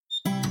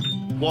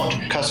What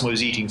customer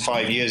was eating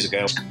 5 years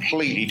ago is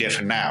completely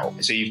different now.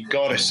 So you've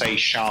got to stay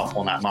sharp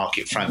on that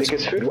market front.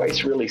 Because food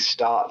waste really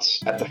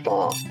starts at the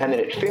farm and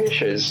then it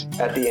finishes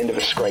at the end of a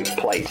scraped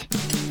plate.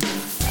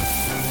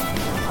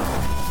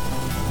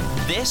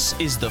 This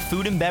is the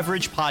Food and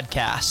Beverage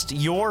Podcast,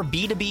 your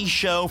B2B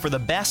show for the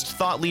best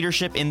thought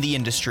leadership in the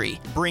industry,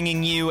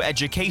 bringing you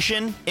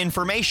education,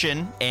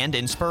 information, and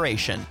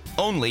inspiration,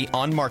 only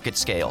on Market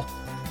Scale.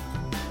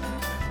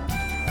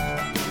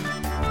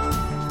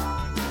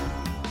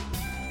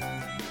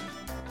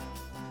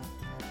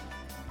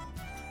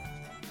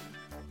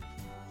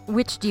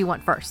 Which do you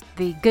want first,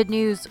 the good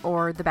news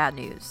or the bad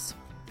news?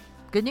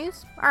 Good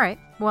news? All right.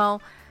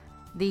 Well,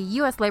 the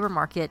U.S. labor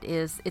market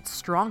is its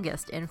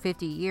strongest in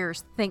 50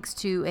 years thanks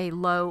to a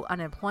low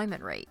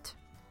unemployment rate.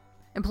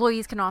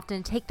 Employees can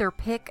often take their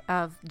pick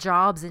of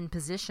jobs and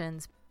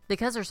positions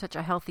because there's such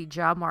a healthy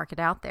job market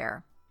out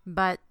there.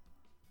 But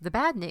the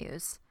bad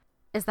news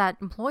is that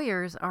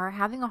employers are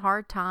having a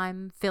hard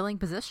time filling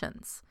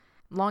positions.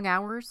 Long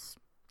hours,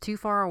 too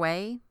far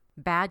away,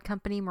 bad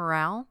company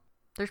morale.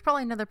 There's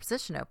probably another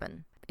position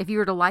open. If you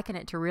were to liken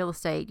it to real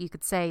estate, you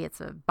could say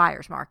it's a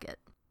buyer's market.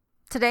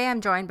 Today,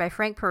 I'm joined by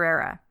Frank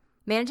Pereira,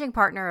 Managing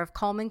Partner of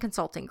Coleman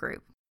Consulting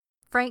Group.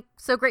 Frank,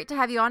 so great to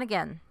have you on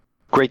again.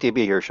 Great to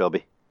be here,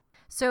 Shelby.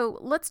 So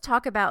let's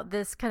talk about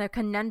this kind of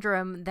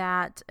conundrum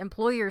that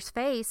employers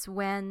face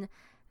when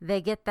they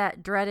get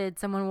that dreaded,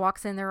 someone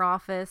walks in their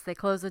office, they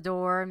close the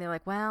door, and they're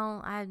like,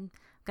 well, I'm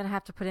going to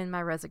have to put in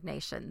my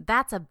resignation.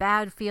 That's a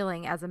bad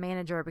feeling as a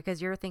manager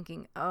because you're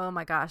thinking, oh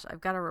my gosh, I've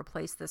got to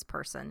replace this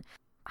person.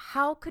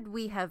 How could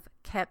we have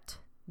kept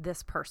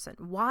this person?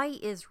 Why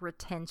is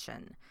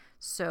retention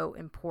so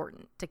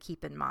important to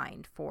keep in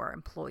mind for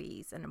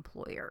employees and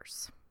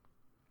employers?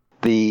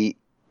 The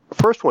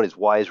first one is,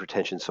 why is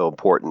retention so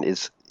important?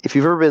 Is if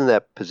you've ever been in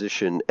that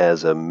position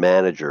as a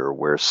manager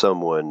where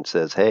someone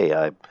says, hey,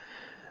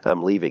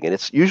 I'm leaving, and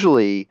it's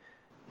usually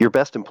your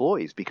best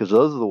employees because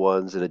those are the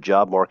ones in a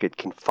job market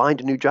can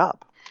find a new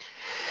job.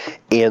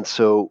 And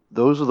so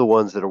those are the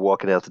ones that are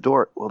walking out the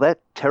door. Well, that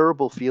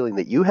terrible feeling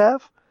that you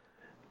have,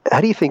 how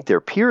do you think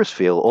their peers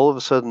feel? All of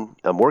a sudden,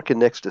 I'm working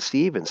next to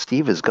Steve, and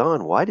Steve is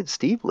gone. Why did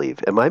Steve leave?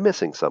 Am I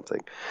missing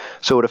something?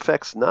 So it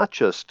affects not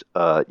just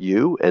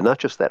you and not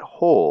just that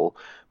whole,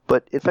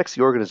 but it affects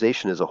the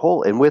organization as a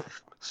whole. And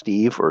with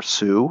Steve or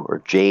Sue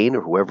or Jane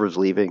or whoever is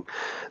leaving,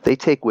 they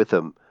take with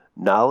them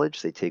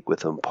knowledge, they take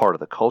with them part of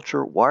the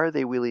culture. Why are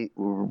they really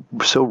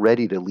so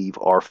ready to leave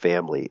our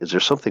family? Is there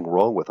something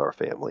wrong with our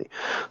family?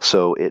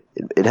 So it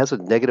has a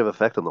negative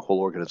effect on the whole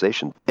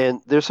organization. And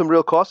there's some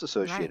real costs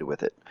associated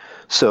with it.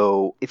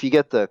 So if you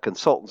get the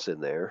consultants in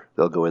there,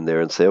 they'll go in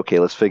there and say, okay,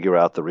 let's figure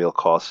out the real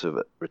costs of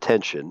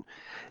retention.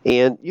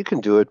 And you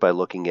can do it by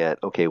looking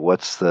at, okay,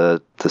 what's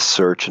the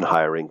search and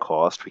hiring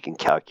cost? We can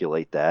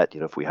calculate that.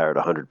 If we hired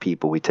 100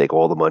 people, we take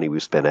all the money we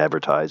spent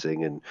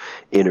advertising and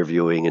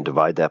interviewing and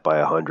divide that by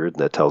 100,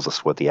 and that tells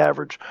us what the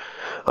average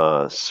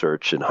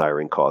search and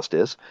hiring cost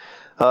is.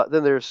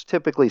 Then there's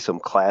typically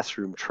some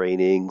classroom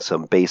training,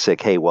 some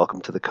basic, hey,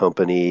 welcome to the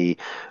company,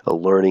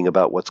 learning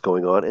about what's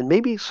going on, and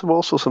maybe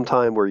some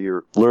time where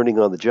you're learning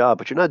on the job,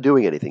 but you're not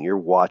doing anything, you're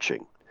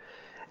watching.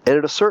 And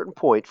at a certain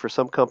point, for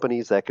some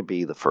companies, that could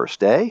be the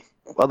first day.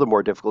 Other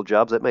more difficult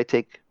jobs, that may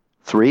take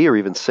 3 or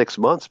even 6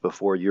 months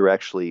before you're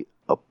actually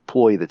an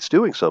employee that's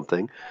doing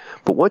something.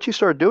 But once you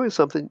start doing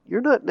something,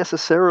 you're not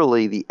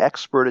necessarily the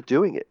expert at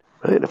doing it.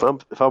 Right?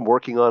 If I'm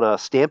working on a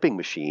stamping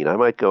machine, I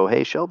might go,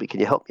 hey, Shelby, can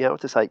you help me out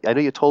with this? I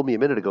know you told me a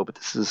minute ago, but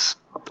this is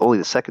only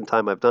the second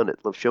time I've done it.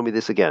 Show me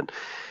this again.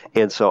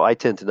 And so I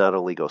tend to not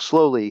only go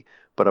slowly,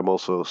 but I'm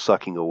also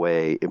sucking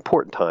away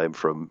important time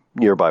from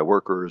nearby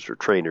workers or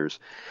trainers.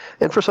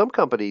 And for some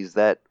companies,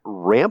 that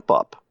ramp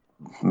up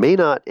may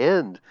not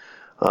end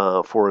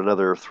for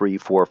another 3,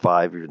 4,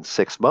 5, even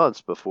 6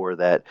 months before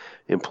that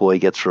employee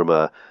gets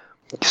from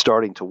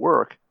starting to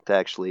work to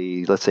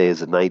actually, let's say,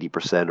 as a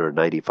 90% or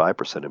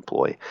 95%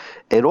 employee.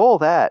 And all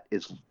that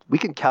is, we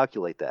can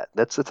calculate that.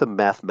 That's a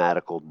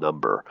mathematical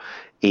number.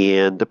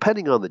 And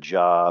depending on the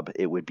job,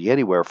 it would be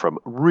anywhere from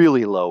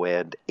really low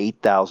end,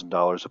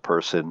 $8,000 a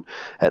person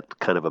at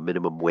kind of a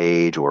minimum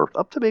wage, or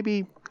up to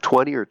maybe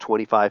 $20,000 or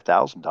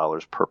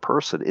 $25,000 per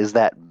person. Is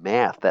that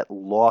math, that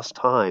lost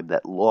time,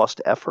 that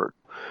lost effort?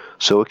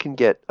 So it can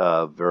get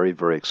very,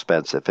 very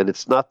expensive. And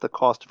it's not the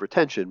cost of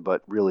retention,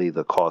 but really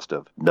the cost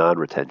of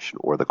non-retention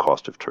or the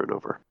cost of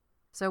turnover.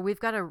 So we've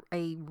got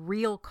a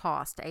real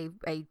cost,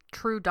 a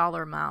true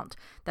dollar amount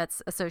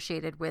that's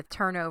associated with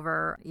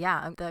turnover.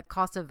 Yeah, the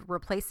cost of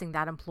replacing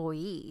that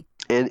employee.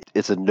 And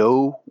it's a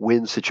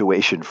no-win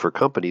situation for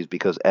companies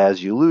because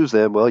as you lose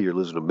them, well, you're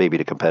losing them maybe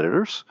to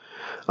competitors.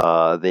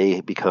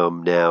 They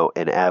become now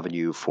an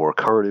avenue for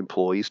current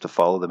employees to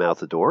follow them out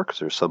the door because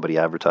there's somebody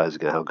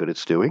advertising how good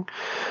it's doing.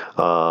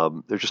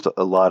 There's just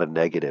a lot of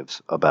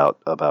negatives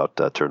about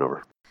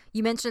turnover.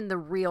 You mentioned the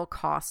real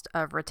cost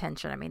of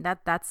retention. I mean,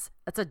 that's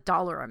a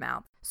dollar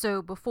amount.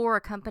 So before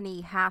a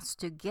company has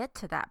to get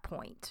to that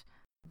point,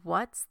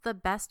 what's the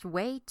best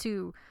way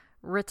to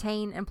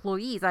retain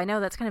employees? I know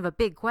that's kind of a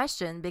big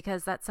question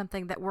because that's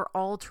something that we're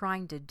all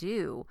trying to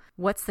do.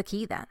 What's the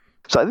key then?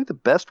 So I think the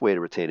best way to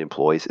retain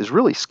employees is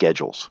really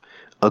schedules.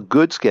 A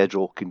good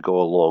schedule can go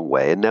a long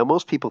way. And now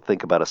most people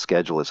think about a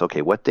schedule as,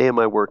 okay, what day am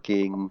I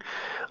working?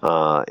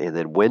 And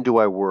then when do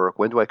I work?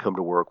 When do I come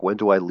to work? When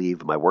do I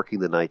leave? Am I working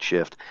the night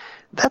shift?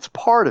 That's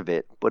part of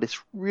it, but it's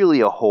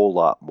really a whole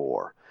lot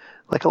more.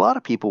 Like a lot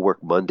of people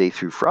work Monday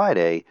through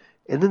Friday,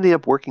 and then they end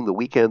up working the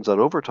weekends on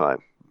overtime.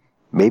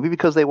 Maybe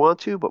because they want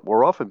to, but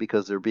more often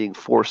because they're being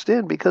forced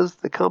in because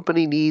the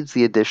company needs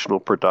the additional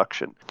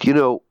production. Do you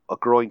know a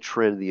growing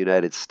trend in the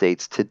United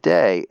States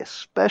today,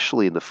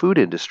 especially in the food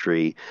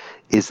industry,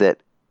 is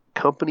that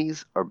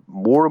companies are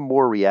more and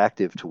more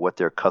reactive to what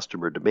their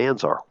customer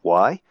demands are.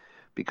 Why?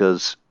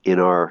 Because in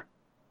our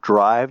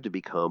drive to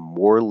become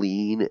more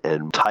lean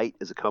and tight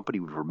as a company,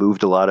 we've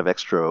removed a lot of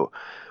extra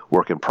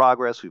work in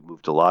progress. We've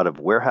moved a lot of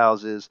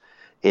warehouses.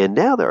 And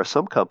now there are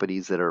some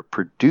companies that are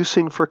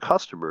producing for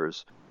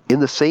customers in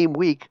the same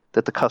week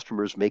that the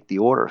customers make the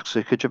order.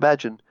 So could you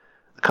imagine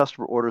the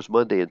customer orders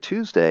Monday and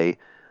Tuesday,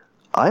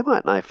 I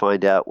might not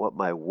find out what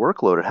my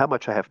workload and how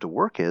much I have to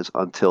work is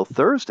until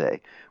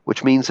Thursday,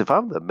 which means if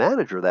I'm the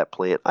manager of that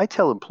plant, I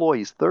tell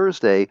employees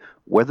Thursday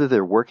whether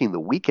they're working the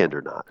weekend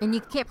or not. And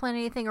you can't plan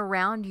anything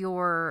around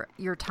your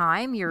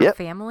time, your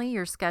family,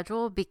 your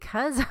schedule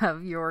because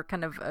of your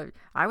kind of,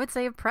 I would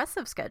say,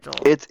 oppressive schedule.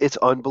 It's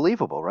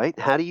unbelievable, right?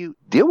 How do you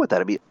deal with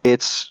that? I mean,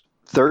 it's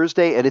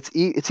Thursday, and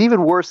it's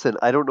even worse than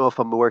I don't know if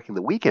I'm working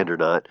the weekend or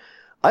not.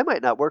 I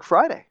might not work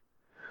Friday.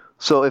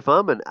 So if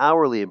I'm an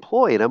hourly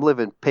employee and I'm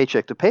living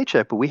paycheck to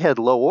paycheck, but we had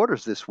low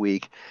orders this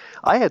week,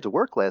 I had to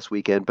work last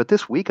weekend, but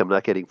this week I'm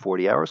not getting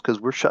 40 hours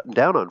because we're shutting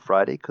down on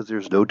Friday because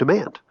there's no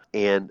demand.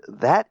 And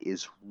that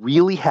is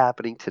really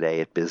happening today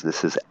at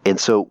businesses. And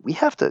so we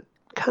have to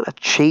kind of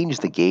change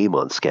the game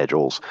on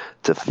schedules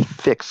to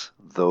fix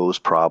those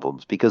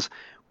problems because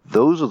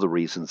those are the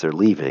reasons they're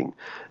leaving,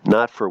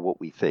 not for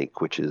what we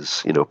think, which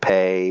is,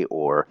 pay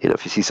or,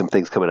 if you see some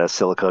things coming out of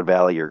Silicon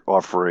Valley, you're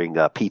offering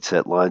pizza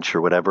at lunch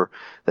or whatever.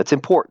 That's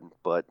important,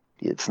 but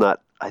it's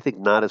not, I think,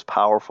 not as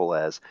powerful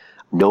as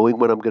knowing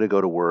when I'm going to go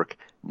to work,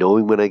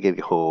 knowing when I get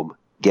home,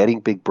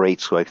 getting big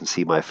breaks so I can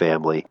see my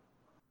family.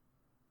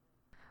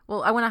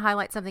 Well, I want to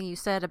highlight something you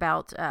said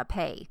about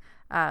pay.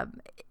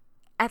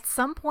 At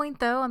some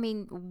point, though,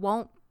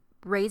 won't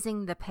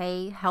raising the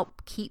pay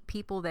help keep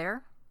people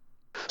there?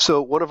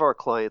 So one of our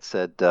clients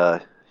said,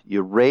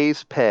 you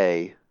raise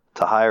pay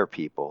to hire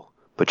people,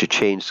 but you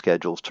change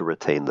schedules to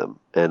retain them.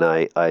 And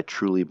I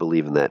truly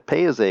believe in that.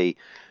 Pay is a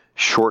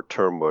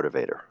short-term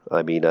motivator.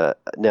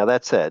 Now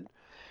that said,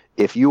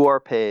 if you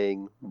are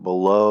paying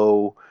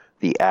below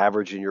the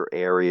average in your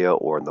area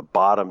or in the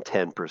bottom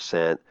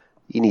 10%,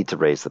 you need to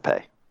raise the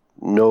pay.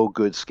 No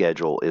good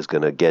schedule is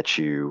going to get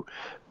you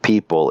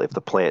people if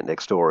the plant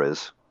next door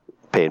is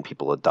paying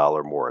people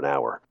 $1 more an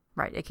hour.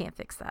 Right. It can't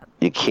fix that.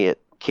 You can't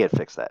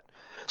fix that.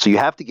 So you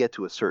have to get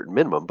to a certain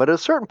minimum. But at a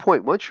certain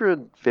point, once you're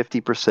in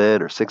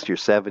 50% or 60 or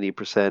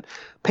 70%,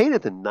 paying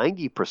at the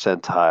 90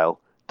 percentile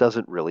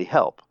doesn't really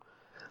help.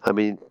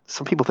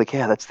 Some people think,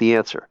 yeah, that's the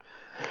answer.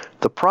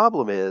 The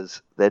problem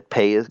is that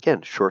pay is,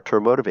 again,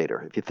 short-term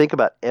motivator. If you think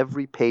about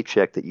every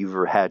paycheck that you've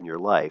ever had in your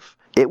life,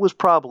 it was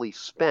probably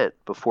spent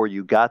before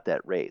you got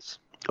that raise.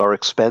 Our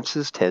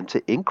expenses tend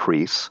to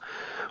increase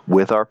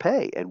with our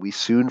pay, and we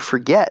soon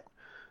forget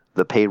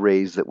the pay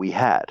raise that we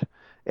had.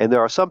 And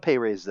there are some pay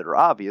raises that are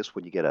obvious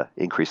when you get an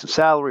increase in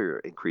salary or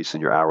increase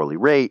in your hourly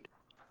rate.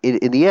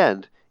 In the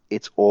end,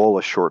 it's all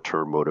a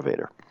short-term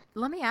motivator.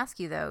 Let me ask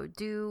you, though,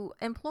 do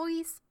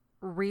employees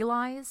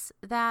realize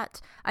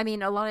that? A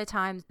lot of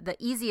times the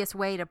easiest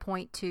way to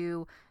point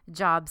to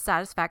job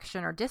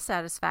satisfaction or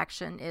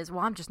dissatisfaction is,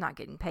 well, I'm just not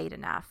getting paid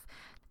enough.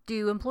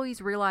 Do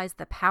employees realize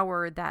the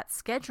power that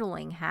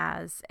scheduling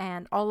has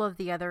and all of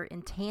the other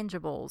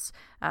intangibles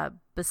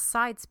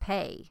besides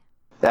pay?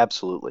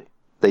 Absolutely.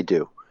 They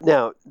do.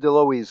 Now, they'll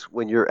always,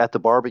 when you're at the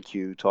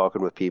barbecue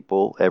talking with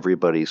people,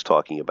 everybody's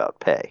talking about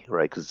pay,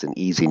 right? Because it's an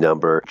easy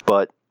number.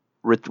 But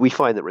we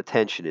find that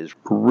retention is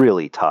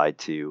really tied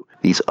to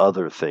these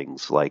other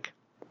things like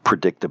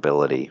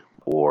predictability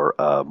or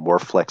more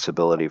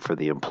flexibility for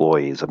the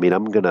employees. I'm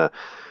going to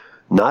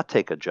not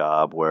take a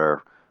job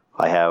where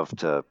I have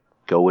to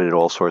go in at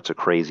all sorts of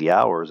crazy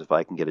hours if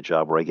I can get a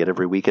job where I get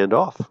every weekend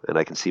off and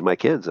I can see my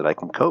kids and I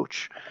can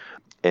coach.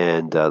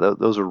 And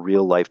those are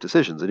real life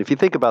decisions. And if you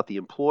think about the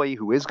employee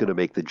who is going to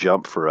make the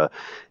jump for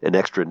an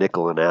extra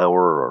nickel an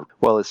hour,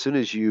 as soon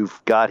as you've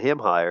got him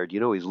hired,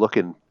 he's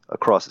looking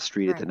across the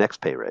street at the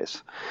next pay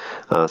raise.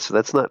 So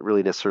that's not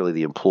really necessarily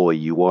the employee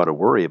you want to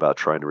worry about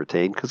trying to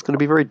retain because it's going to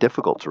be very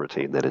difficult to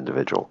retain that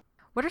individual.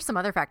 What are some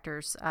other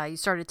factors? You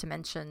started to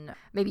mention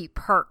maybe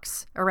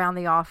perks around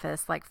the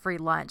office like free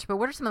lunch, but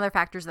what are some other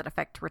factors that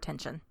affect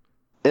retention?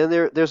 And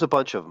there's a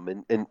bunch of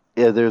them. And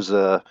there's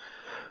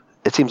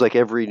it seems like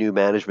every new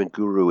management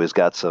guru has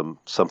got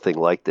something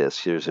like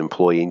this. There's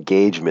employee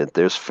engagement,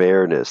 there's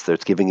fairness,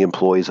 there's giving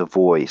employees a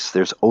voice,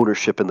 there's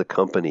ownership in the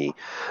company.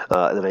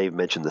 Then I even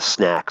mentioned the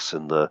snacks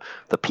and the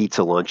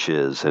pizza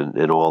lunches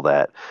and all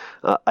that.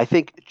 I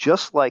think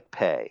just like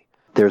pay,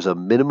 there's a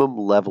minimum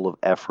level of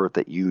effort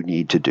that you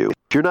need to do.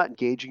 If you're not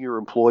engaging your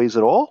employees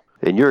at all,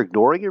 and you're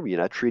ignoring them, you're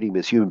not treating them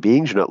as human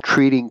beings, you're not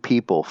treating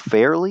people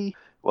fairly,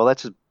 well,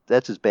 that's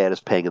as bad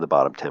as paying in the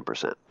bottom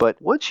 10%. But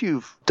once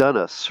you've done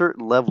a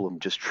certain level and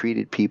just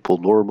treated people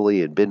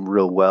normally and been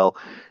real well,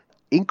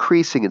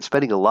 increasing and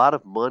spending a lot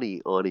of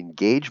money on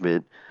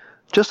engagement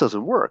just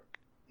doesn't work.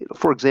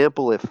 For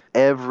example, if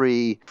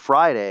every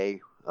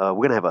Friday we're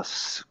going to have a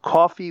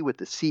coffee with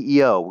the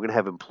CEO, we're going to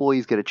have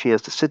employees get a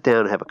chance to sit down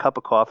and have a cup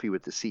of coffee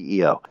with the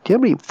CEO. Do you know how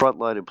many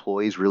frontline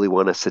employees really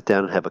want to sit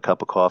down and have a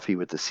cup of coffee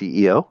with the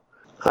CEO?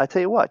 I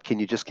tell you what, can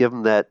you just give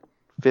them that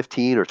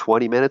 15 or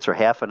 20 minutes or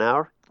half an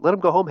hour? Let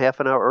them go home half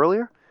an hour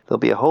earlier. They'll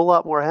be a whole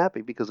lot more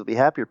happy because they'll be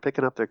happier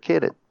picking up their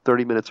kid at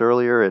 30 minutes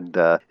earlier and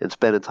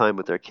spending time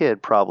with their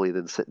kid probably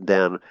than sitting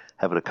down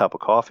having a cup of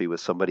coffee with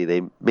somebody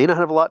they may not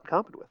have a lot in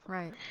common with.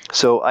 Right.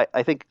 So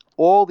I think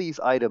all these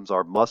items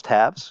are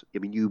must-haves. I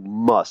mean, you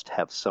must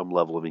have some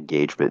level of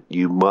engagement.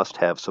 You must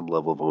have some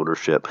level of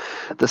ownership.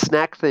 The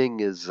snack thing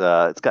is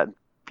it's gotten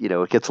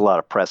it gets a lot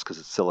of press because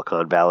it's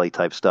Silicon Valley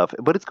type stuff,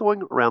 but it's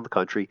going around the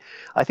country.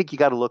 I think you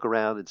got to look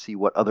around and see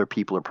what other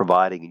people are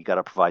providing, and you got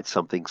to provide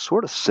something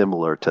sort of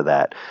similar to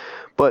that.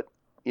 But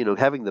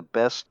having the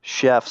best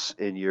chefs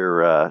in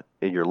your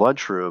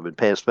lunchroom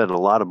and spending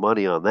a lot of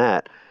money on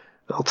that,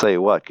 I'll tell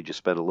you what, could you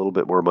spend a little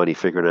bit more money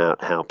figuring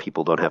out how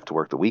people don't have to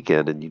work the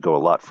weekend, and you go a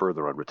lot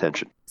further on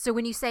retention. So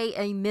when you say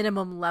a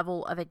minimum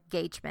level of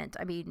engagement,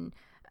 I mean,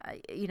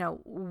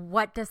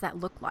 what does that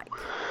look like?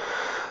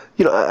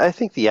 I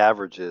think the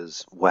average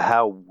is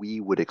how we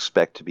would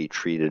expect to be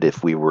treated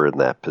if we were in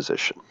that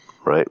position,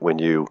 right? When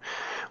you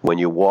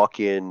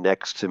walk in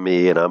next to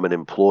me and I'm an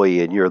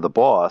employee and you're the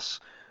boss,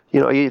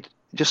 you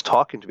just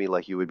talking to me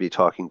like you would be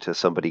talking to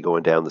somebody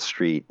going down the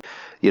street.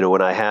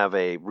 When I have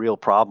a real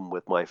problem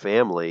with my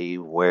family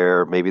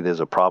where maybe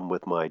there's a problem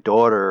with my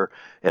daughter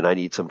and I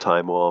need some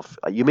time off,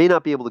 you may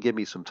not be able to give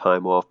me some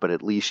time off, but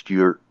at least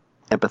you're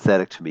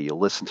empathetic to me. You'll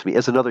listen to me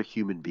as another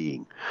human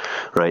being,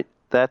 right?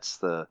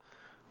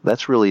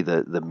 That's really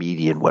the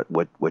median,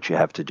 what you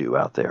have to do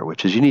out there,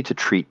 which is you need to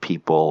treat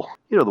people,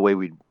 the way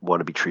we want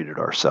to be treated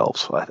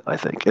ourselves, I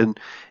think. And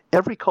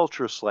every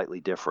culture is slightly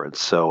different,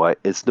 so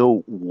it's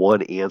no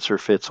one answer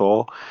fits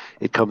all.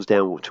 It comes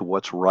down to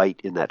what's right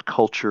in that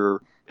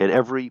culture, and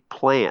every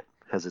plant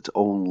has its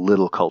own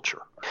little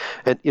culture.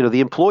 And, the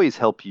employees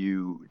help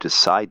you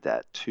decide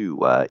that, too.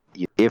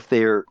 If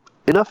they're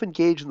enough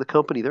engaged in the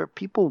company,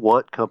 people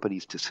want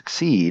companies to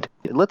succeed,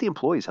 and let the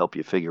employees help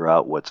you figure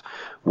out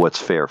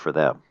what's fair for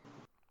them.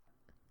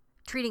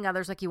 Treating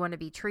others like you want to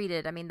be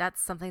treated, I mean,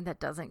 that's something that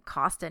doesn't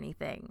cost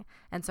anything.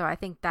 And so I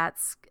think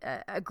that's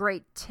a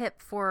great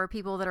tip for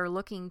people that are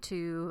looking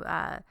to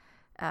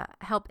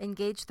help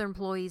engage their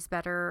employees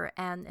better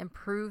and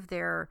improve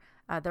their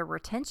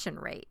retention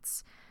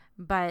rates.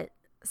 But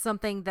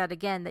something that,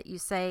 again, that you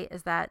say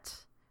is that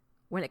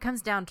when it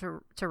comes down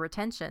to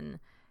retention,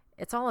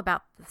 it's all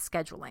about the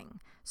scheduling.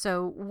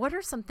 So what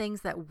are some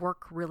things that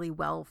work really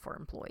well for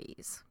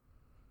employees?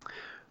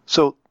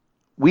 So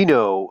we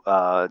know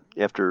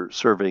after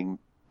serving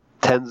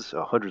tens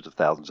or hundreds of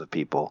thousands of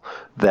people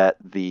that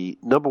the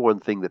number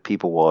one thing that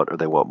people want, or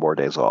they want more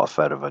days off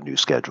out of a new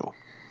schedule.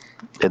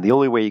 And the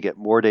only way you get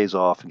more days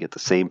off and get the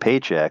same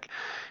paycheck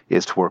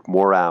is to work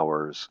more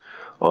hours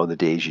on the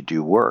days you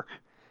do work.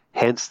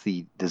 Hence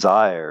the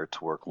desire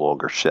to work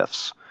longer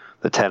shifts.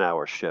 The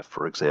 10-hour shift,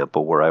 for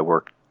example, where I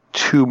work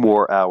 2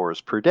 more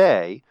hours per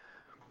day,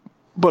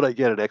 but I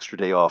get an extra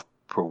day off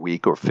per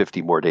week or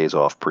 50 more days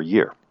off per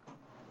year.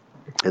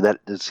 And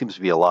there seems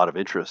to be a lot of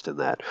interest in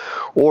that.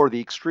 Or the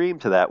extreme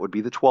to that would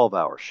be the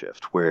 12-hour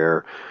shift,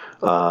 where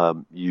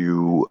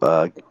you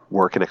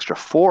work an extra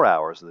 4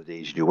 hours on the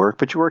days you do work,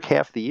 but you work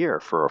half the year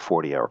for a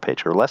 40-hour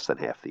paycheck, or less than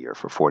half the year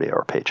for a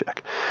 40-hour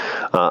paycheck.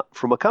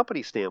 From a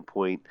company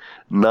standpoint,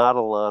 not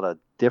a lot of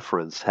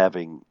difference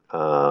having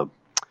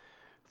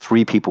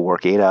 3 people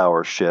work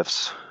 8-hour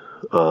shifts,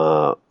 3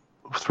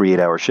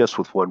 8-hour shifts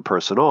with 1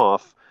 person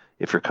off,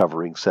 if you're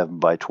covering 7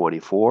 by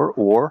 24,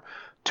 or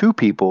 2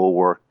 people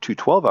work 2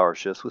 12-hour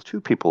shifts with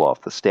 2 people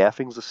off. The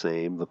staffing's the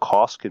same. The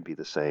cost can be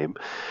the same.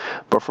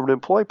 But from an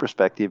employee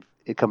perspective,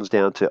 it comes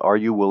down to, are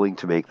you willing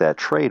to make that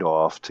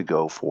trade-off to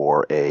go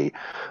for a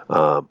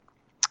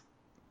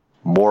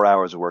more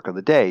hours of work on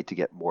the day to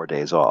get more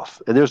days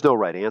off? And there's no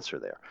right answer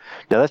there.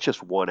 Now, that's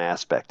just one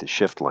aspect, is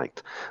shift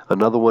length.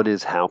 Another one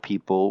is how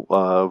people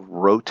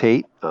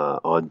rotate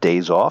on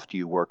days off. Do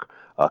you work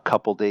a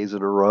couple days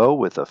in a row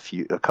with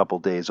a couple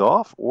days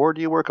off, or do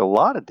you work a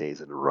lot of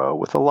days in a row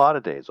with a lot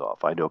of days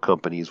off? I know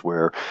companies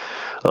where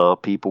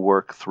people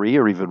work 3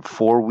 or even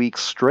 4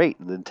 weeks straight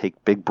and then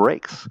take big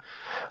breaks.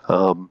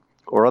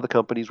 Or other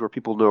companies where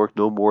people work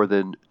no more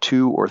than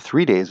 2 or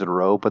 3 days in a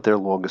row, but their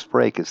longest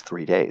break is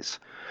 3 days.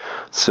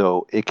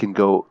 So it can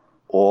go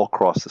all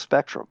across the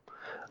spectrum.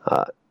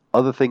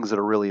 Other things that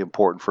are really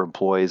important for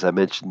employees, I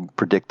mentioned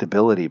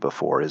predictability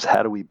before, is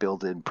how do we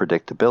build in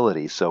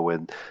predictability? So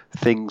when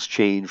things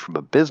change from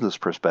a business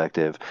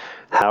perspective,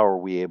 how are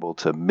we able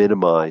to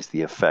minimize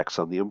the effects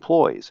on the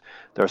employees?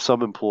 There are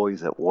some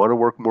employees that want to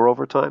work more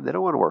overtime. They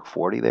don't want to work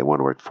 40. They want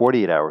to work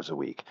 48 hours a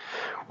week.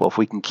 Well, if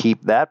we can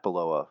keep that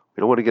below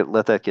we don't want to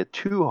let that get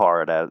too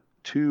hard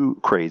too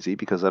crazy,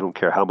 because I don't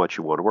care how much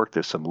you want to work.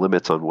 There's some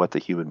limits on what the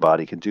human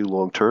body can do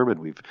long term, and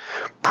we've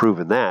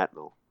proven that.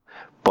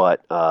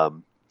 But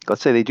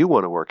let's say they do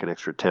want to work an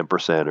extra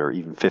 10% or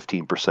even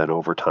 15%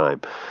 overtime.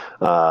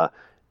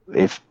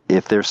 If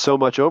there's so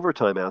much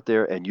overtime out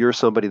there and you're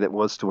somebody that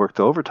wants to work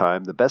the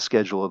overtime, the best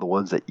schedule are the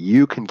ones that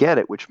you can get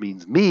it, which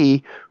means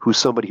me, who's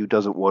somebody who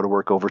doesn't want to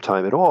work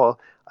overtime at all,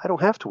 I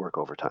don't have to work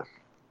overtime.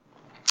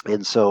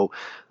 And so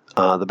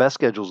the best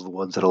schedules are the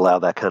ones that allow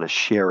that kind of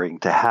sharing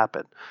to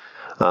happen.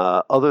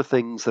 Other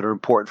things that are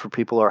important for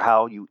people are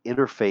how you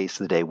interface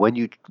the day, when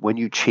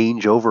you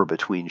change over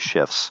between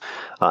shifts,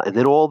 and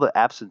then all the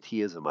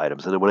absenteeism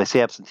items. And when I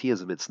say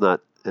absenteeism, it's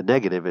not a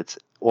negative. It's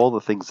all the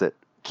things that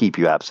keep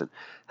you absent.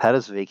 How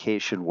does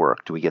vacation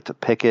work? Do we get to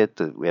pick it?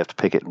 Do we have to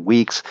pick it in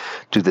weeks?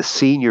 Do the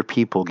senior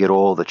people get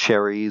all the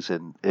cherries?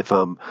 And if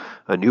I'm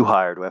a new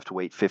hire, do I have to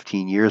wait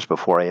 15 years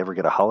before I ever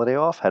get a holiday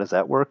off? How does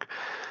that work?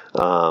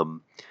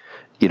 Do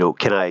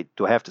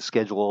I have to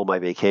schedule all my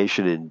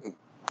vacation in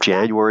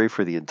January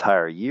for the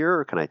entire year,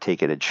 or can I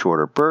take it in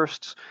shorter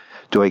bursts?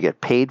 Do I get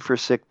paid for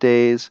sick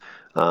days?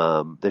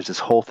 There's this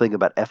whole thing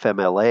about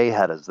FMLA.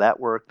 How does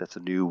that work? That's a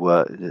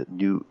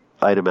new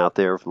item out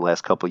there for the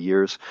last couple of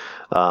years.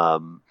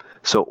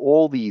 So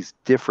all these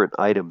different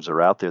items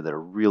are out there that are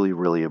really,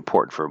 really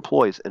important for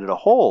employees. And in a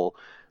whole,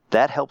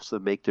 that helps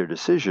them make their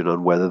decision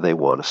on whether they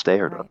want to stay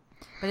or not.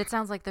 But it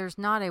sounds like there's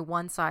not a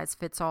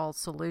one-size-fits-all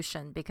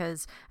solution,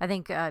 because I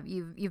think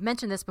you've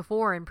mentioned this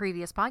before in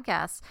previous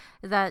podcasts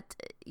that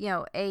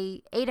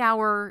a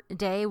 8-hour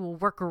day will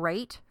work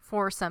great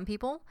for some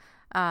people,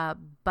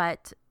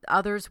 but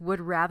others would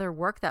rather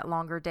work that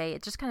longer day.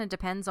 It just kind of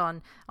depends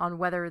on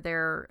whether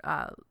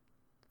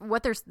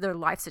what their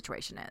life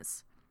situation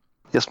is.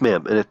 Yes,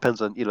 ma'am. And it depends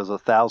on there's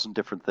 1,000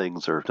 different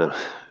things or an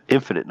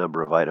infinite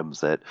number of items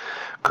that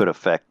could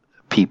affect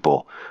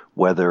people,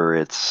 whether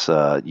it's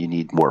you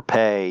need more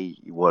pay,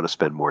 you want to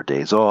spend more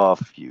days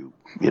off, you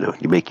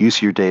make use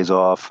of your days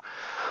off.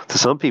 To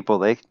some people,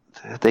 they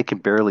can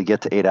barely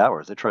get to 8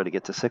 hours. They're trying to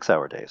get to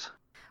 6-hour days.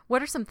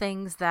 What are some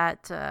things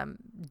that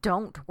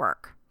don't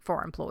work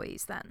for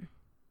employees then?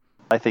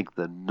 I think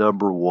the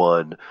number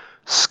one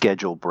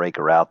schedule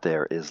breaker out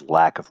there is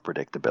lack of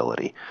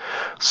predictability.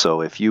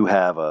 So if you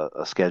have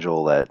a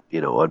schedule that,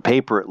 on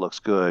paper it looks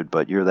good,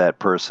 but you're that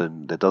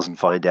person that doesn't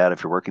find out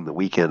if you're working the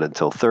weekend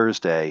until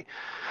Thursday,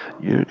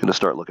 you're going to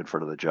start looking for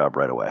another job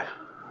right away,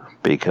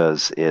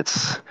 because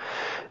that's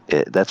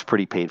a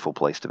pretty painful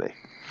place to be.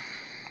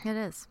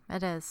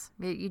 It is.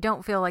 You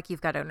don't feel like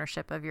you've got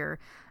ownership of your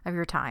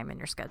time and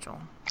your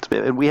schedule.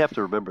 And we have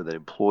to remember that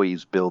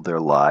employees build their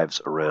lives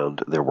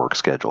around their work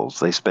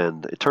schedules.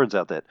 It turns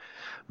out that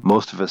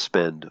most of us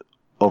spend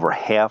over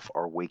half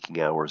our waking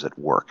hours at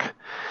work.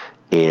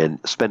 And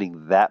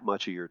spending that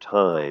much of your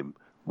time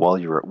while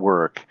you're at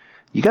work,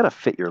 you got to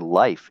fit your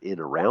life in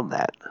around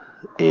that.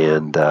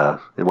 And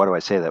why do I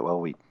say that? Well,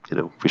 we're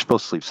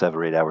supposed to sleep 7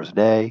 or 8 hours a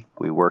day.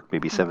 We work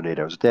maybe 7 or 8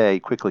 hours a day.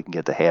 Quickly can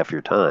get to half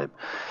your time.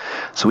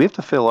 So we have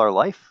to fill our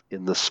life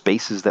in the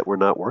spaces that we're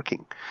not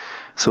working.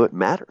 So it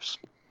matters.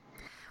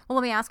 Well,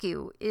 let me ask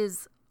you,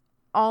 is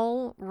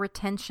all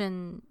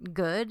retention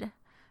good?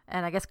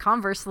 And I guess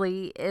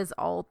conversely, is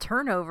all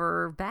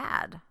turnover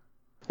bad?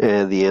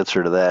 And the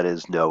answer to that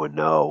is no and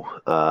no.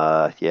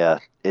 A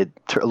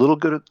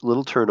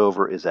little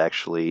turnover is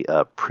actually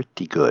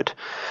pretty good.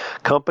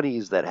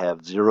 Companies that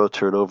have zero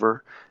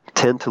turnover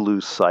tend to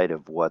lose sight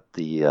of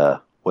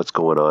what's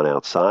going on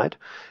outside,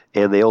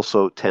 and they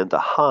also tend to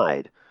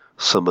hide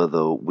some of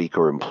the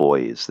weaker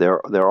employees.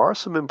 There are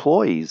some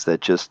employees that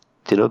just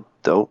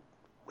don't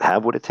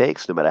have what it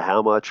takes. No matter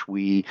how much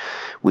we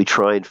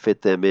try and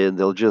fit them in,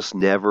 they'll just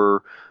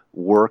never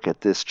work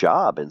at this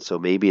job, and so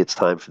maybe it's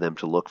time for them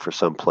to look for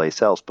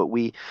someplace else. But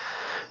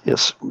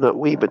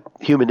but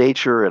human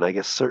nature, and I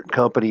guess certain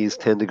companies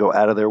tend to go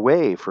out of their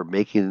way for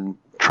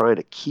trying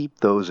to keep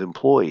those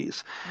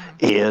employees.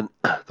 And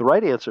the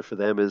right answer for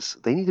them is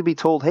they need to be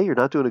told, hey, you're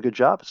not doing a good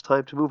job. It's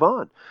time to move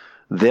on.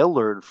 They'll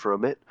learn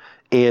from it,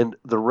 and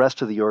the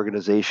rest of the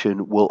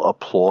organization will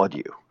applaud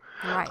you.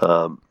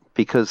 Right.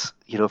 Because,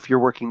 if you're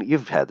working,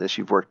 you've had this,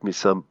 you've worked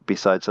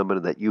beside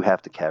somebody that you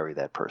have to carry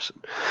that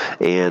person.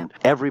 And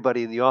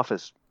everybody in the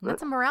office,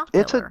 that's a morale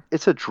killer.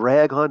 It's a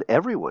drag on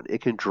everyone. It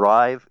can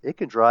drive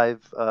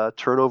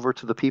turnover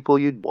to the people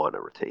you'd want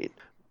to retain.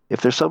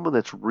 If there's someone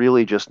that's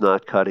really just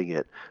not cutting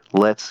it,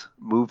 let's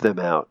move them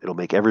out. It'll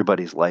make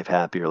everybody's life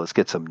happier. Let's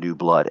get some new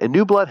blood. And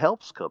new blood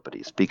helps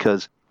companies,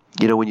 because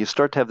when you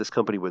start to have this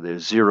company where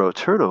there's zero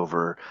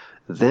turnover,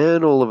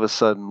 then all of a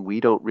sudden we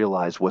don't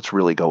realize what's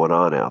really going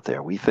on out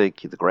there. We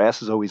think the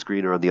grass is always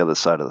greener on the other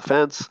side of the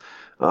fence.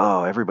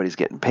 Oh, everybody's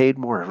getting paid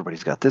more.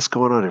 Everybody's got this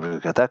going on.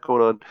 Everybody's got that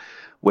going on.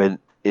 When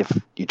if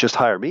you just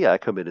hire me, I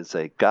come in and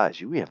say,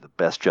 guys, we have the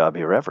best job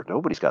here ever.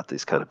 Nobody's got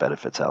these kind of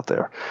benefits out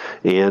there.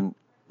 And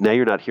now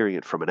you're not hearing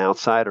it from an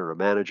outsider or a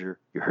manager.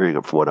 You're hearing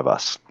it from one of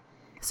us.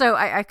 So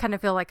I kind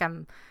of feel like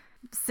I'm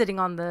sitting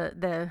on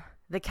the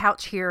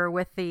couch here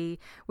with the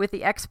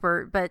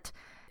expert, but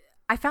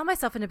I found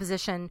myself in a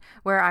position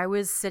where I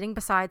was sitting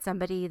beside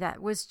somebody that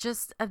was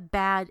just a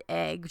bad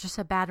egg, just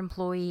a bad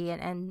employee,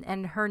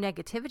 and her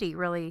negativity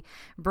really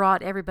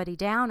brought everybody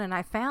down. And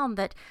I found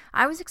that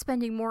I was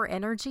expending more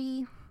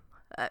energy,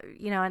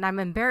 and I'm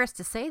embarrassed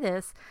to say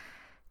this,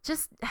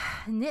 just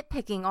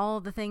nitpicking all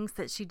of the things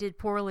that she did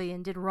poorly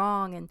and did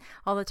wrong, and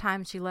all the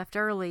times she left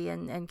early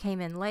and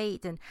came in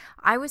late. And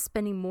I was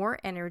spending more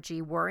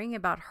energy worrying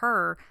about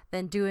her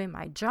than doing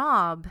my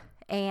job.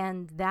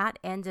 And that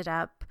ended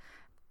up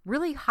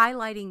really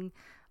highlighting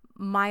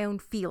my own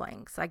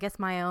feelings, I guess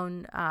my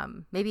own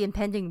maybe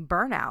impending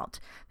burnout,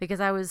 because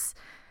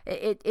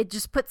it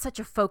just put such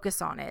a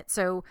focus on it.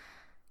 So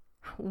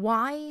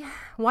why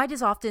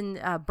does often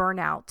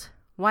burnout,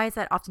 why is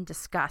that often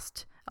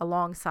discussed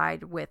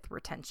alongside with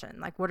retention?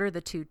 Like, what are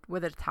the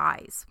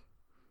ties?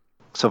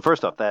 So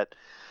first off, that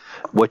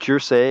what you're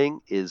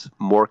saying is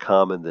more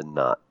common than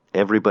not.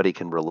 Everybody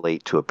can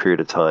relate to a period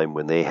of time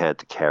when they had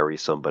to carry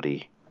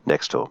somebody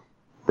next to them,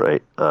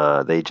 right?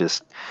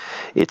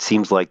 It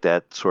seems like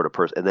that sort of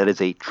person, and that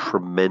is a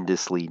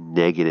tremendously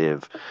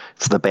negative,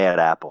 it's the bad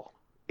apple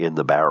in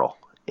the barrel,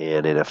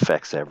 and it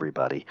affects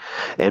everybody.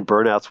 And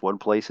burnout's one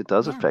place it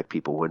does affect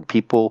people. When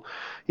people,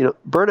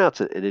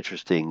 burnout's an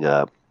interesting,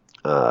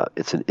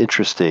 it's an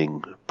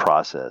interesting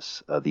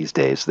process these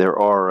days. There's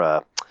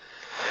a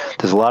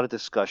lot of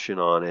discussion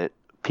on it.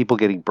 People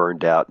getting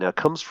burned out. Now, it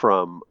comes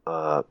from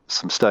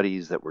some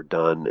studies that were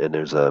done, and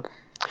there's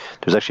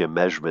actually a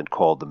measurement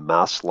called the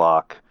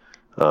Maslach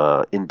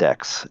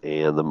Index,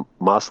 and the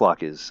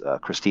Maslach is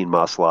Christine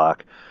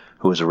Maslach,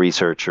 who was a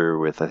researcher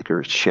with, I think,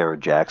 her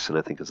Sharon Jackson,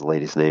 I think is the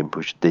lady's name,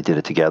 which they did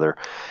it together.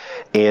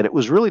 And it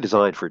was really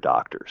designed for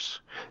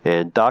doctors.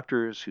 And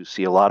doctors who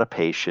see a lot of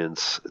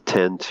patients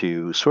tend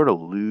to sort of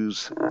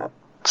lose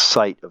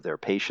sight of their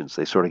patients.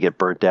 They sort of get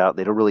burnt out.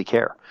 They don't really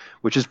care,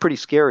 which is pretty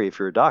scary if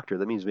you're a doctor.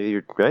 That means maybe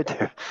you're right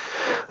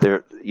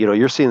there.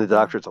 You're seeing the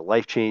doctor. It's a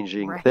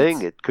life-changing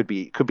thing. It could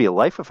be a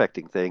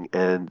life-affecting thing,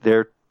 and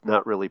they're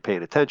not really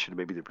paying attention.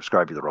 Maybe they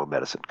prescribe you the wrong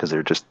medicine because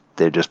they're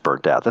just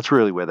burnt out. That's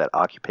really where that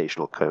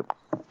occupational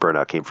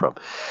burnout came from.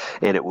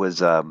 And it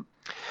was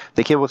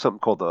they came up with something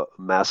called the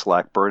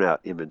Maslach Burnout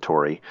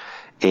Inventory,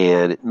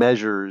 and it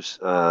measures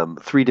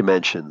 3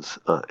 dimensions: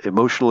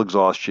 emotional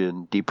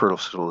exhaustion,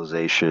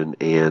 depersonalization,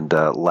 and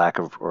lack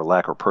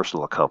of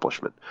personal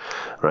accomplishment.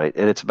 Right,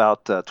 and it's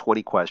about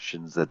 20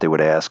 questions that they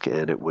would ask,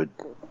 and it would.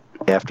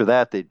 After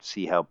that, they'd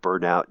see how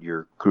burnt out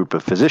your group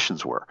of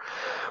physicians were.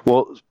 Well,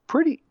 it was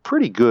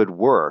pretty good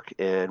work,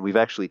 and we've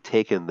actually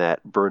taken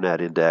that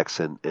burnout index,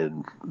 and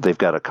they've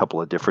got a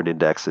couple of different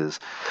indexes.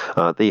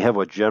 They have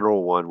a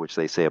general one, which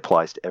they say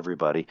applies to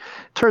everybody.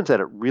 It turns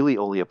out it really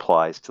only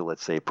applies to,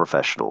 let's say,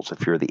 professionals.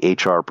 If you're the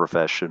HR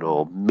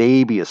professional,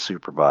 maybe a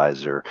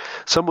supervisor,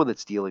 someone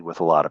that's dealing with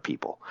a lot of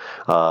people.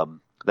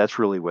 That's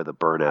really where the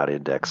burnout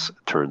index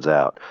turns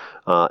out.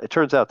 It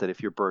turns out that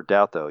if you're burnt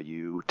out, though,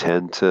 you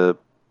tend to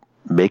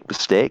make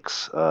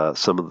mistakes.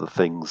 Some of the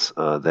things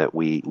that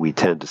we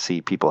tend to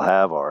see people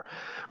have are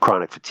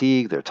chronic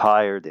fatigue. They're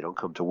tired. They don't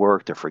come to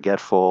work. They're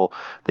forgetful.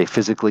 They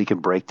physically can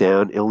break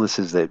down.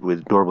 Illnesses that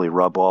would normally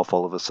rub off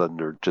all of a sudden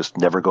or just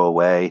never go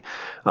away.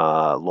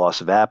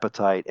 Loss of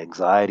appetite,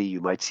 anxiety. You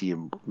might see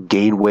them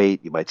gain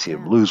weight. You might see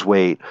them lose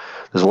weight.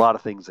 There's a lot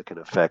of things that can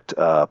affect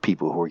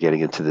people who are getting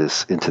into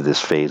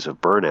this phase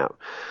of burnout.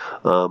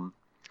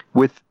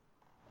 With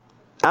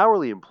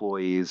hourly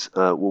employees,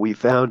 what we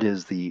found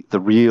is the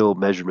real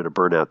measurement of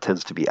burnout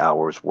tends to be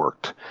hours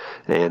worked,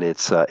 and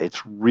it's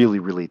really,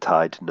 really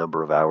tied to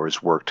number of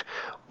hours worked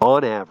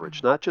on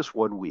average, not just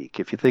 1 week.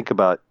 If you think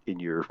about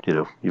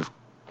you've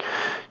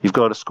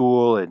gone to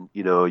school and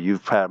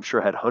I'm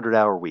sure had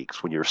 100-hour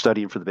weeks when you were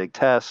studying for the big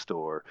test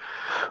or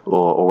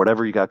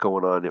whatever you got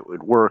going on at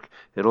work,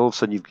 and all of a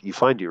sudden you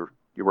find you're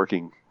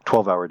working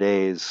 12-hour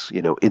days,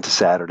 into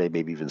Saturday,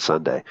 maybe even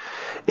Sunday.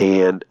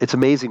 And it's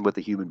amazing what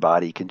the human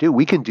body can do.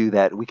 We can do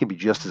that, and we can be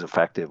just as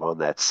effective on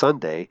that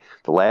Sunday,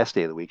 the last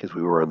day of the week, as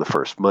we were on the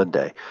first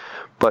Monday.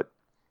 But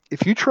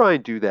if you try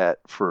and do that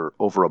for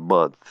over a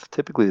month,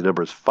 typically the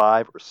number is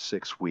 5 or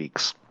 6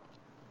 weeks,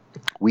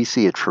 we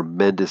see a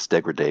tremendous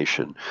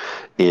degradation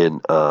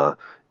in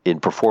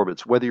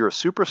performance, whether you're a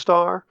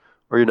superstar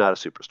or you're not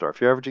a superstar.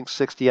 If you're averaging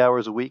 60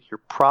 hours a week,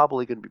 you're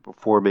probably going to be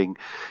performing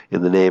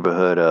in the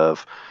neighborhood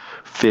of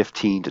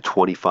 15 to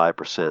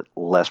 25%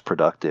 less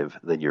productive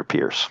than your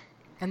peers.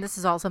 And this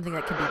is all something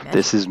that can be measured.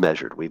 This is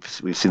measured. We've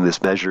seen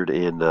this measured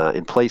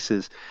in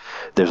places.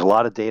 There's a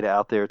lot of data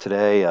out there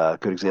today. A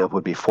good example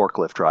would be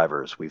forklift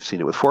drivers. We've seen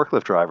it with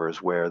forklift drivers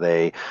where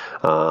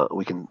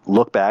we can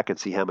look back and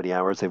see how many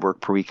hours they've worked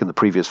per week in the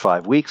previous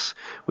 5 weeks.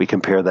 We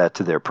compare that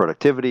to their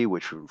productivity,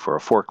 which for a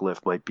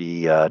forklift might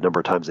be a number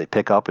of times they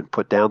pick up and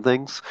put down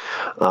things,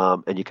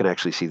 and you can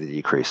actually see the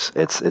decrease.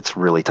 It's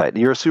really tight. And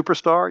you're a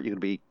superstar, you're going to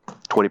be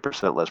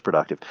 20% less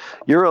productive.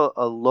 You're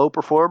a low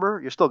performer,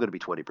 you're still going to be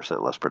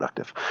 20% less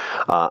productive.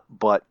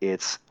 But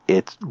it's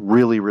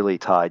really, really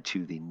tied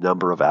to the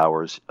number of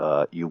hours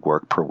you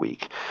work per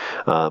week.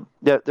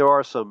 There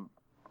are some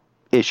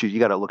issues. You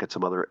got to look at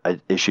some other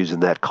issues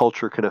in that.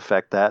 Culture can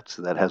affect that,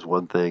 so that has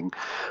one thing.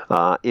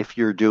 If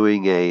you're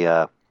doing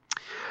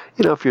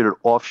if you're in an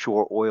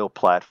offshore oil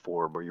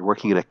platform or you're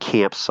working at a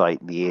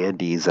campsite in the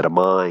Andes at a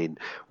mine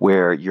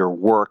where your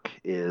work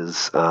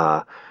is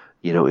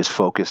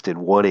focused in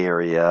one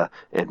area,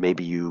 and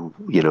maybe you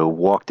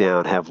walk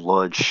down, have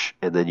lunch,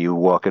 and then you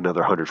walk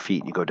another 100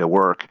 feet and you go to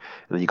work,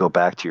 and then you go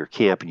back to your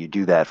camp and you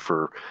do that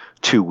for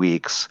 2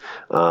 weeks.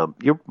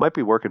 You might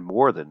be working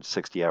more than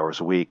 60 hours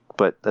a week,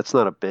 but that's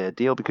not a bad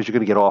deal because you're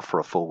going to get off for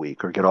a full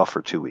week or get off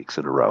for 2 weeks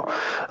in a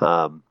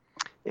row.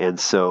 And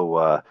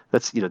so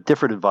that's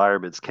different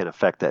environments can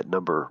affect that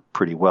number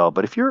pretty well.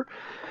 But if you're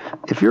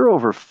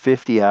over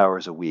 50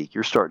 hours a week,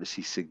 you're starting to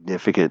see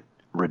significant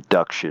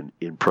reduction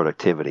in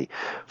productivity.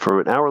 For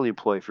an hourly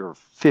employee, if you're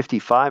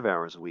 55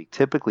 hours a week,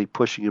 typically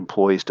pushing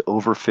employees to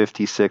over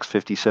 56,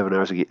 57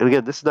 hours a week. And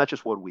again, this is not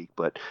just 1 week,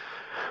 but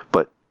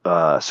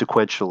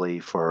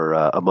sequentially for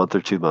a month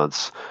or 2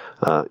 months,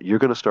 you're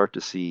going to start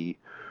to see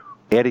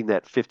adding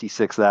that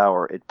 56th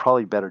hour. It's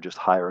probably better just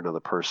hire another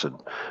person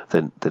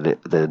than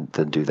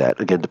do that.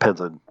 Again,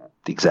 depends on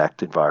the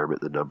exact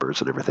environment, the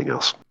numbers, and everything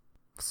else.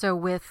 So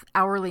with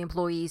hourly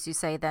employees, you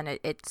say then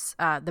it's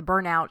the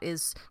burnout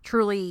is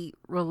truly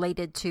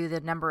related to the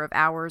number of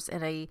hours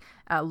in a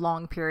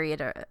long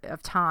period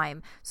of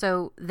time.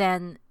 So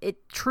then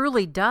it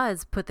truly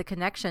does put the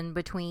connection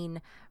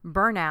between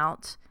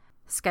burnout,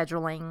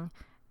 scheduling,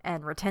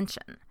 and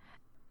retention.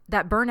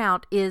 That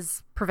burnout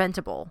is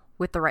preventable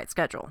with the right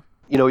schedule.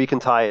 You can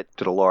tie it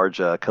to the large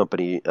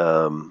company,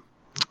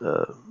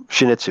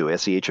 Shinizu,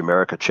 SEH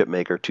America chip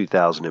maker,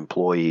 2,000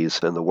 employees,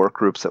 and the work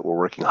groups that were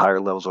working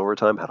higher levels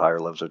overtime had higher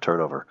levels of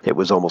turnover. It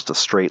was almost a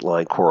straight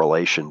line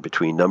correlation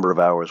between number of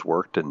hours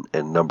worked and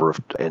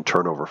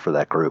turnover for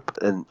that group.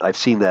 And I've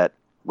seen that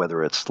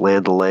whether it's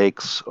Land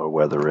O'Lakes or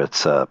whether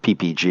it's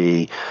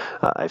PPG.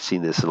 I've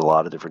seen this in a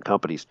lot of different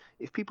companies.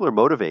 If people are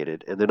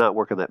motivated and they're not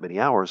working that many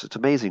hours, it's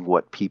amazing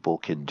what people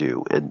can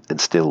do and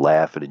still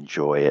laugh and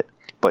enjoy it.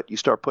 But you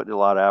start putting a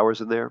lot of hours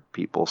in there,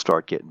 people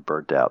start getting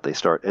burnt out. The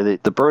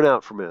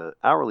burnout from an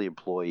hourly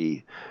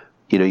employee,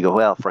 you go,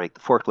 well, Frank, the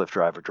forklift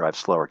driver drives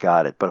slower,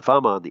 got it. But if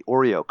I'm on the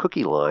Oreo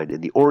cookie line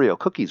and the Oreo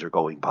cookies are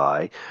going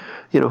by,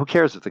 who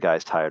cares if the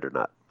guy's tired or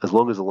not? As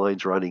long as the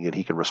line's running and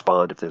he can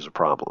respond if there's a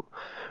problem.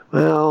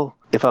 Well,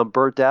 if I'm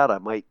burnt out, I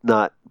might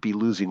not be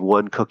losing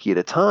one cookie at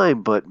a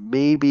time, but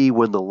maybe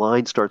when the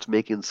line starts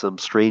making some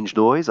strange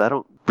noise, I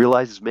don't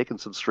realize it's making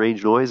some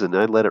strange noise and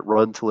I let it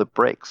run till it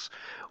breaks.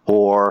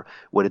 Or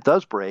when it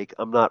does break,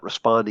 I'm not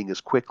responding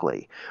as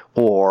quickly.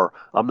 Or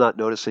I'm not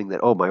noticing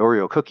that, my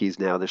Oreo cookies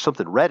now, there's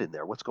something red in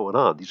there. What's going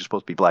on? These are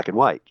supposed to be black and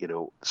white,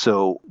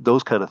 So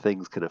those kind of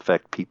things can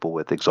affect people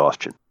with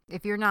exhaustion.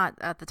 If you're not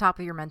at the top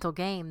of your mental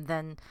game,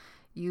 then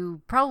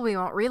you probably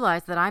won't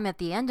realize that I'm at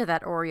the end of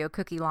that Oreo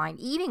cookie line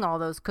eating all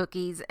those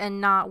cookies and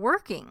not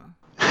working.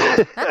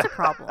 That's a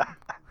problem.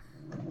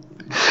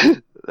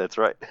 That's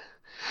right.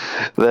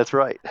 That's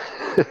right.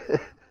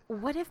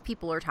 What if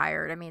people are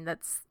tired? I mean,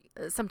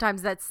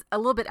 sometimes that's a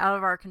little bit out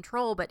of our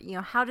control, but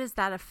how does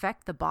that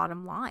affect the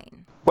bottom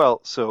line?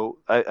 Well, so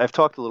I've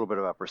talked a little bit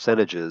about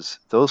percentages.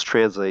 Those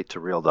translate to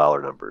real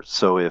dollar numbers.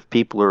 So if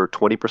people are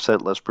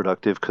 20% less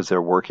productive because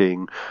they're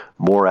working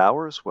more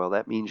hours, well,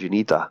 that means you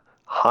need to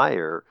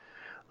hire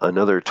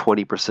another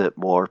 20%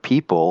 more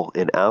people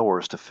in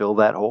hours to fill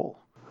that hole.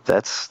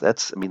 That's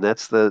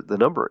the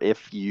number.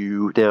 If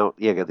you got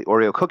the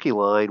Oreo cookie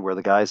line where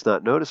the guy's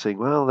not noticing,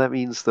 well, that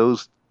means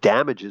those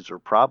damages are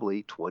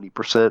probably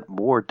 20%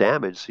 more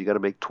damage. So you got to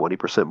make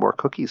 20% more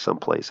cookies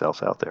someplace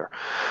else out there.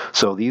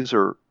 So these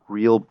are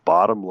real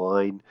bottom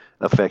line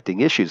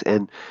affecting issues.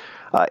 And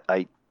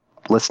I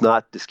let's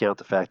not discount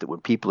the fact that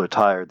when people are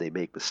tired, they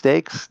make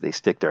mistakes. They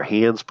stick their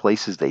hands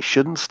places they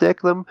shouldn't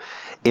stick them.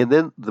 And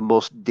then the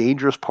most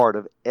dangerous part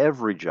of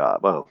every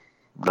job,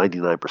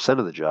 99%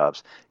 of the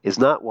jobs, is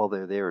not while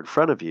they're there in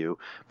front of you,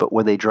 but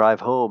when they drive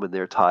home and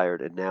they're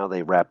tired and now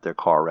they wrap their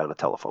car around a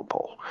telephone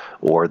pole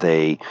or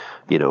they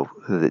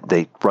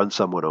run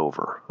someone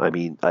over. I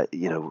mean,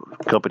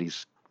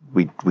 companies,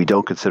 we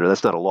don't consider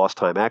that's not a lost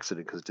time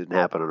accident because it didn't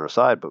happen on our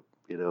side, but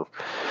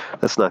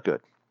that's not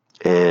good.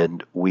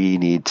 And we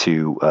need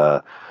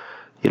to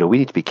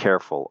be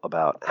careful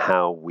about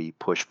how we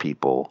push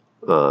people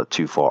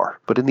too far.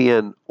 But in the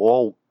end,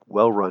 all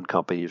well-run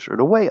companies are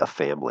in a way a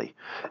family,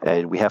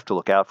 and we have to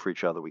look out for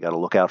each other. We got to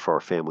look out for our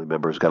family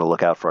members, got to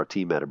look out for our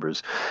team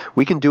members.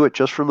 We can do it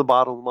just from the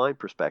bottom line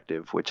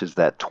perspective, which is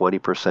that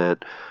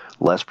 20%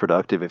 less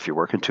productive if you're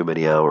working too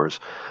many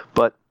hours.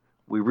 But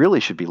we really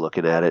should be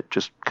looking at it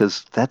just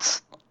because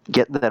that's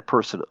getting that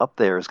person up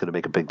there is going to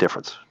make a big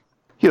difference.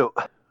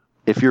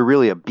 If you're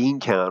really a bean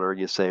counter and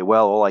you say,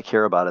 well, all I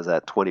care about is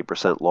that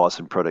 20% loss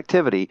in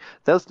productivity,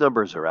 those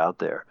numbers are out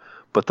there.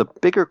 But the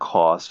bigger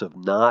cost of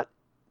not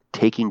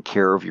taking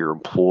care of your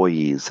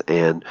employees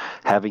and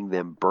having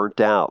them burnt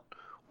out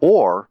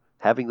or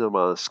having them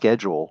on a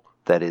schedule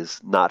that is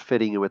not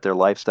fitting in with their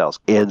lifestyles.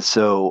 And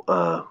so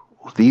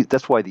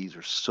that's why these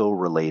are so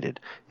related.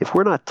 If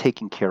we're not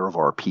taking care of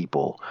our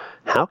people,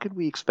 how can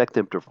we expect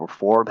them to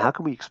perform? How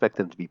can we expect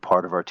them to be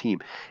part of our team?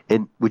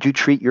 And would you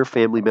treat your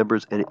family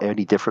members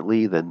any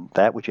differently than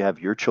that? Would you have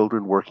your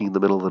children working in the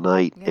middle of the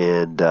night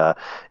and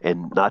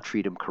not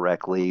treat them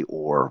correctly,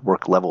 or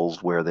work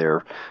levels where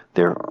they're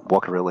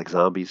walking around like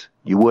zombies?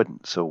 You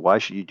wouldn't. So why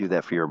should you do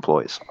that for your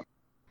employees?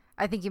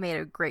 I think you made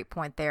a great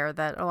point there,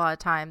 that a lot of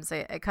times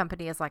a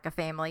company is like a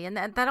family, and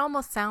that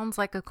almost sounds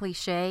like a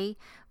cliche,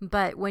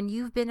 but when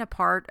you've been a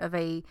part of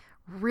a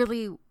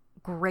really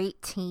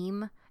great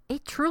team,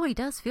 it truly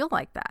does feel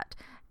like that.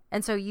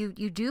 And so you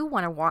do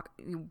want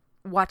to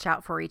watch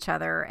out for each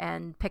other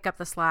and pick up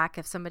the slack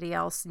if somebody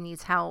else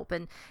needs help,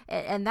 and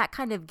that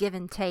kind of give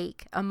and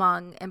take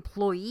among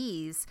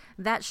employees,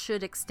 that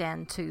should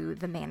extend to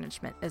the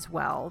management as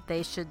well.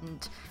 They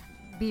shouldn't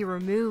be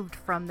removed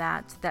from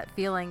that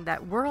feeling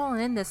that we're all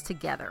in this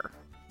together.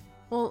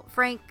 Well,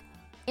 Frank,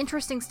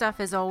 interesting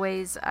stuff as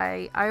always.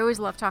 I always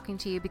love talking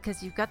to you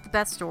because you've got the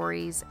best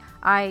stories.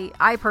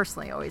 I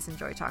personally always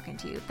enjoy talking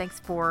to you. Thanks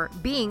for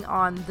being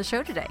on the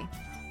show today.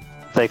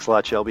 Thanks a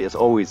lot, Shelby. As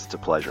always, it's a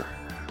pleasure.